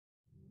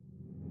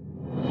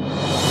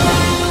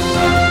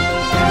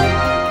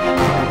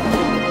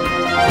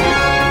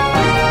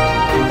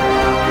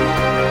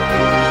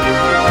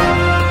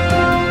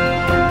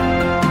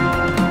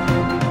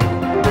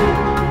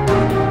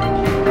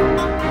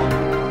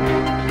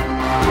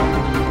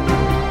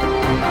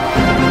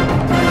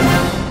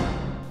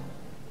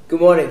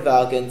morning,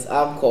 Falcons.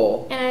 I'm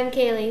Cole. And I'm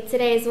Kaylee.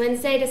 Today is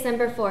Wednesday,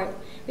 December 4th.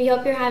 We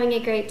hope you're having a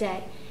great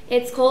day.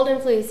 It's cold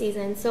and flu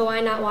season, so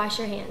why not wash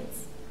your hands?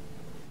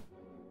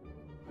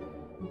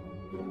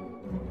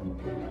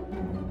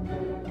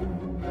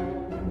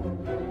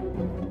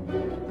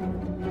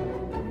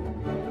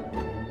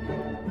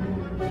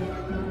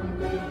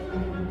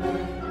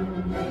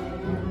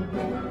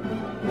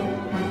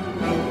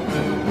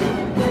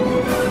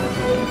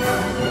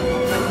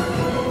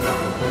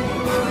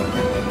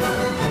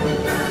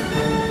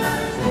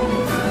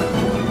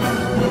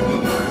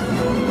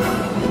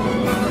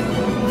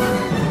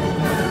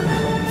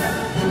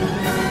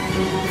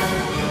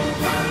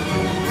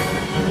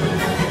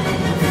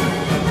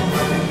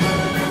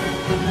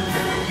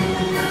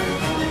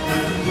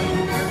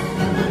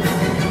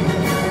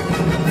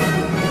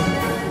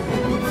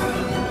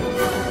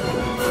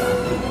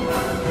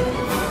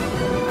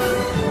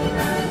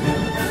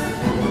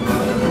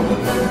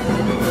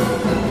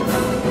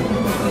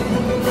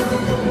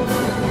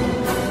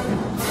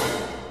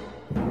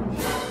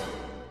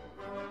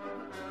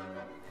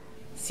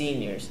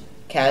 Seniors,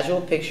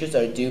 casual pictures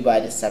are due by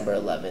December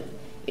 11th.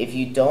 If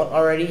you don't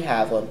already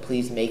have one,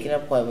 please make an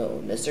appointment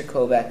with Mr.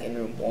 Kovac in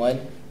room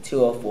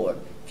 1204.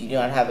 If you do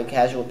not have a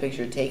casual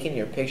picture taken,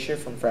 your picture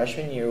from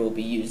freshman year will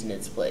be used in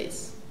its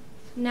place.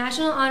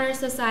 National Honor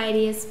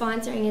Society is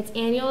sponsoring its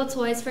annual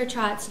Toys for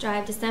Tots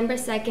drive December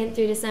 2nd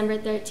through December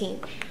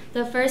 13th.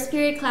 The first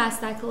period class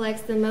that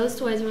collects the most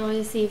toys will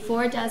receive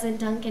 4 dozen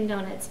Dunkin'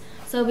 Donuts,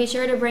 so be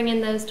sure to bring in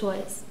those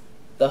toys.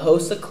 The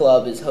HOSA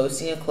Club is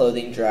hosting a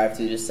clothing drive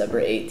through December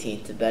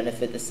 18th to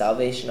benefit the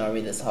Salvation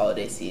Army this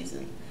holiday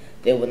season.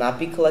 They will not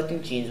be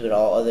collecting jeans, but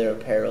all other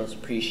apparel is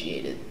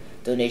appreciated.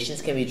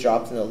 Donations can be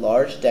dropped in the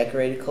large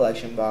decorated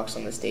collection box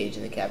on the stage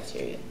in the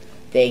cafeteria.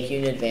 Thank you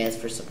in advance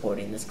for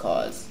supporting this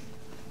cause.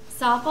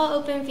 Softball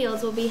open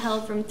fields will be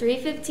held from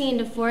 3:15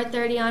 to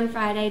 4:30 on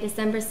Friday,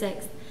 December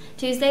 6th,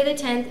 Tuesday the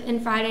 10th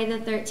and Friday the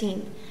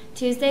 13th,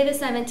 Tuesday the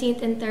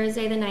 17th and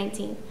Thursday the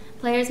 19th.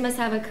 Players must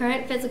have a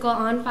current physical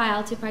on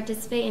file to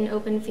participate in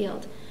open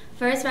field.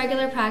 First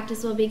regular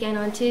practice will begin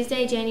on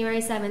Tuesday, January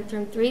 7th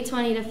from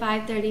 3:20 to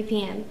 5:30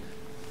 p.m.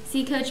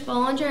 See Coach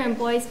Bollinger and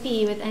Boys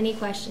PE with any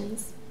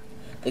questions.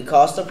 The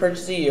cost of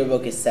purchasing a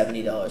yearbook is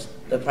 $70.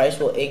 The price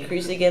will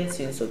increase again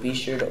soon, so be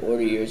sure to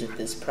order yours at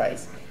this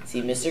price.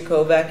 See Mr.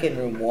 Kovac in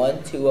room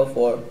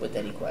 1204 with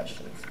any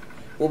questions.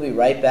 We'll be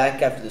right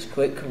back after this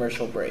quick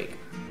commercial break.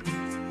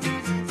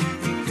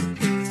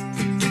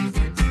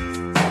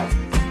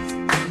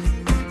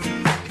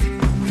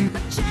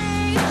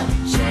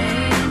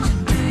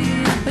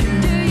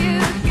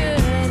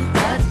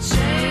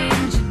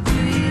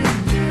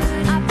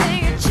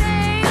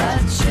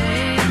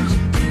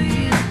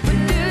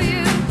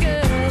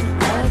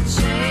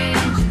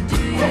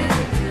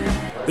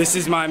 This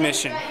is my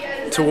mission,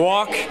 to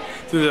walk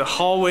through the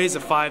hallways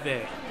of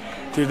Fivay,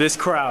 through this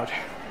crowd.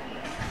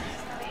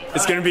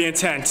 It's gonna be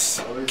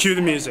intense. Cue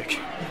the music.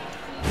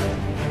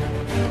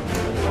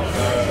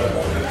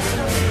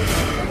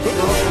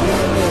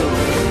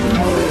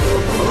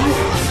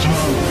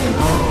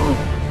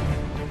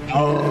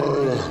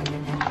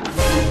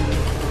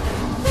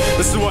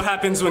 This is what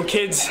happens when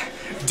kids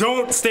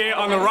don't stay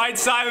on the right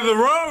side of the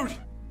road.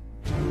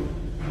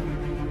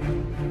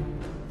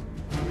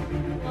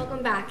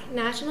 Welcome back.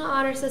 National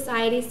Honor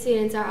Society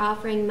students are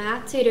offering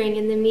math tutoring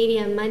in the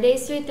medium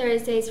Mondays through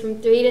Thursdays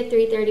from 3 to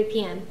 3:30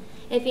 p.m.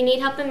 If you need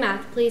help in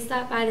math, please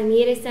stop by the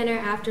Media Center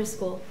after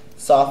school.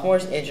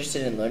 Sophomores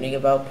interested in learning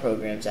about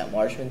programs at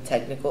Marshman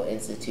Technical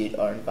Institute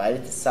are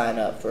invited to sign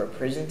up for a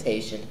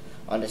presentation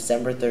on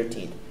December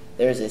 13th.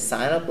 There is a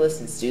sign-up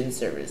list in Student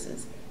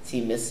Services.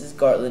 See Mrs.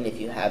 Gartland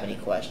if you have any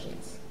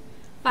questions.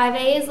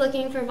 Fivay is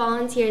looking for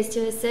volunteers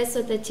to assist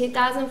with the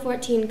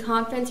 2014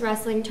 Conference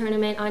Wrestling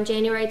Tournament on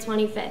January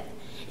 25th.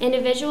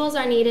 Individuals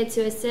are needed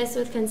to assist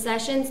with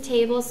concessions,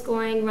 table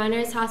scoring,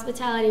 runners,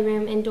 hospitality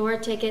room, and door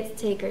ticket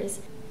takers.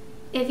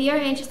 If you are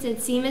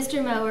interested, see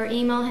Mr. Moe or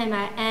email him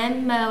at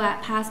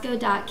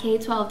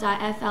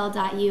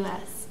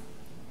mmoe@pasco.k12.fl.us.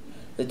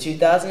 The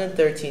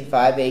 2013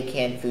 5A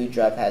canned food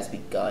drive has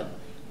begun.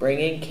 Bring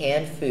in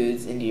canned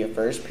foods into your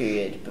first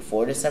period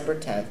before December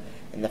 10th,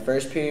 and the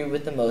first period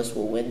with the most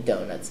will win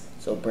donuts,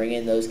 so bring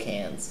in those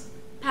cans.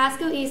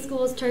 Pasco East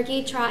School's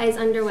Turkey Trot is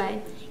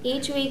underway.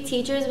 Each week,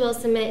 teachers will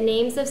submit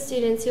names of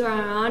students who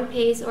are on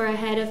pace or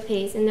ahead of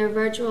pace in their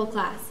virtual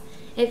class.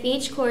 If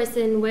each course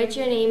in which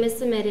your name is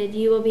submitted,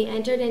 you will be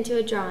entered into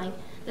a drawing.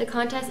 The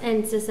contest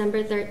ends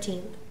December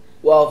 13th.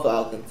 Well,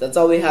 Falcons, that's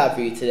all we have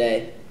for you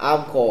today.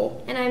 I'm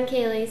Cole. And I'm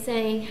Kaylee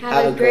saying,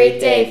 Have a great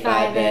day,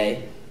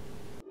 5A.